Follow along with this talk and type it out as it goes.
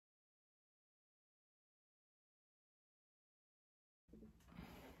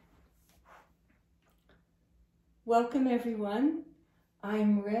Welcome everyone.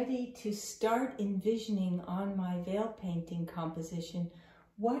 I'm ready to start envisioning on my veil painting composition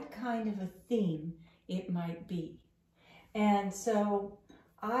what kind of a theme it might be. And so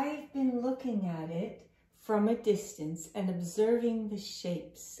I've been looking at it from a distance and observing the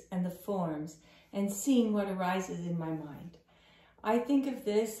shapes and the forms and seeing what arises in my mind. I think of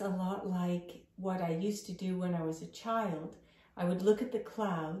this a lot like what I used to do when I was a child. I would look at the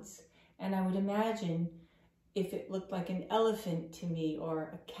clouds and I would imagine if it looked like an elephant to me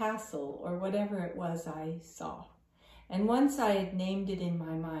or a castle or whatever it was I saw. And once I had named it in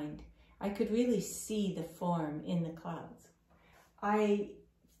my mind, I could really see the form in the clouds. I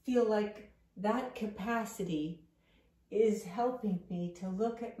feel like that capacity is helping me to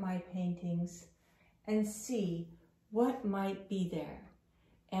look at my paintings and see what might be there.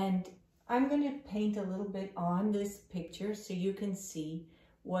 And I'm going to paint a little bit on this picture so you can see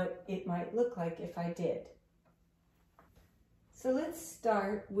what it might look like if I did. So let's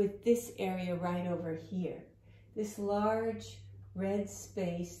start with this area right over here. This large red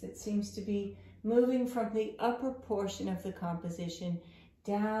space that seems to be moving from the upper portion of the composition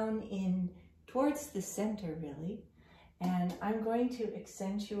down in towards the center really. And I'm going to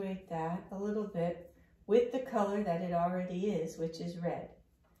accentuate that a little bit with the color that it already is, which is red.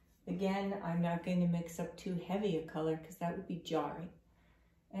 Again, I'm not going to mix up too heavy a color because that would be jarring.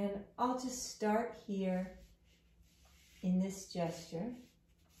 And I'll just start here in this gesture,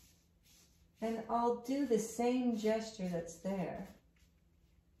 and I'll do the same gesture that's there,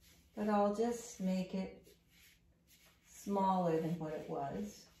 but I'll just make it smaller than what it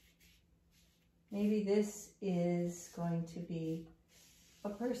was. Maybe this is going to be a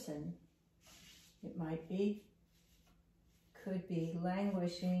person. It might be, could be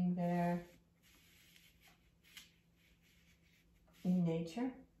languishing there in nature.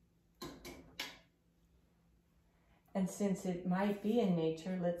 And since it might be in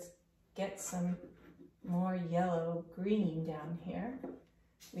nature, let's get some more yellow green down here.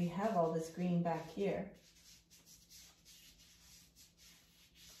 We have all this green back here.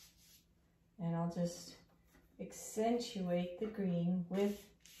 And I'll just accentuate the green with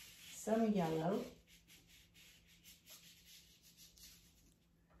some yellow.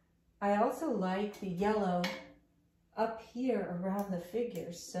 I also like the yellow up here around the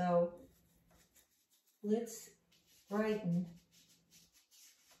figure, so let's brighten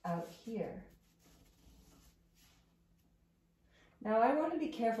out here. Now I want to be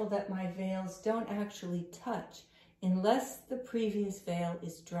careful that my veils don't actually touch unless the previous veil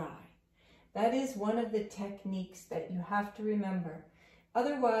is dry. That is one of the techniques that you have to remember.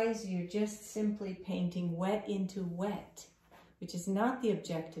 Otherwise, you're just simply painting wet into wet, which is not the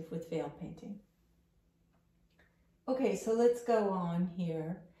objective with veil painting. Okay, so let's go on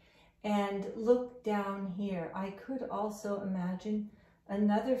here and look down here. I could also imagine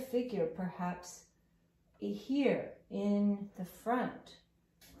another figure, perhaps here in the front,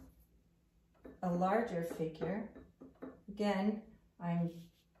 a larger figure. Again, I'm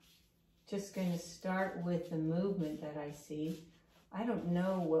just going to start with the movement that I see. I don't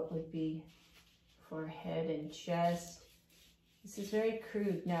know what would be for head and chest. This is very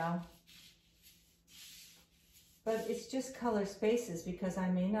crude now, but it's just color spaces because I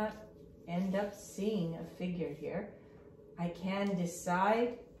may not end up seeing a figure here. I can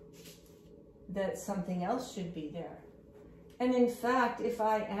decide that something else should be there. And in fact, if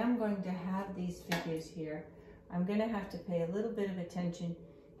I am going to have these figures here, I'm going to have to pay a little bit of attention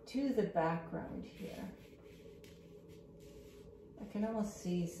to the background here. I can almost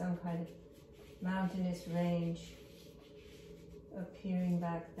see some kind of mountainous range appearing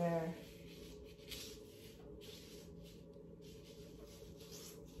back there.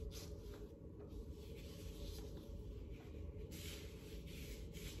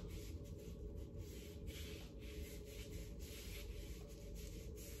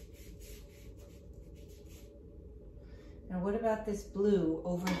 Now what about this blue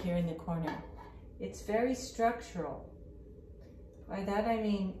over here in the corner? It's very structural. By that I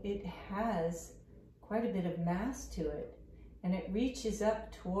mean it has quite a bit of mass to it, and it reaches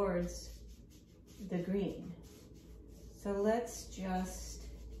up towards the green. So let's just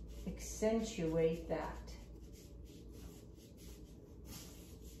accentuate that.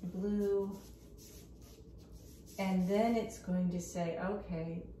 Blue, and then it's going to say,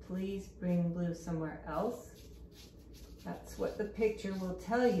 okay, please bring blue somewhere else. That's what the picture will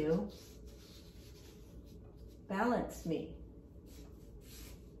tell you. Balance me.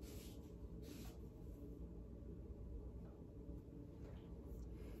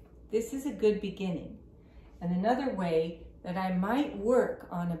 This is a good beginning. And another way that I might work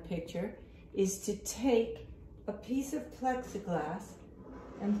on a picture is to take a piece of plexiglass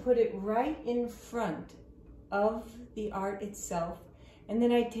and put it right in front of the art itself. And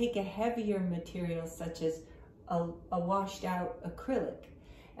then I take a heavier material such as a washed out acrylic,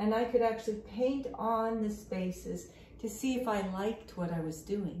 and I could actually paint on the spaces to see if I liked what I was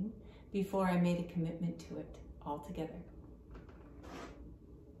doing before I made a commitment to it altogether.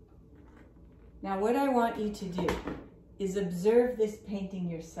 Now what I want you to do is observe this painting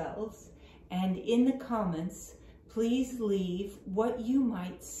yourselves, and in the comments, please leave what you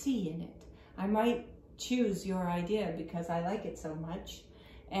might see in it. I might choose your idea because I like it so much.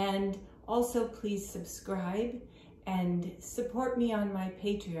 And also please subscribe and support me on my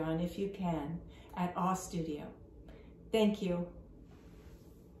Patreon if you can at Awe Studio. Thank you.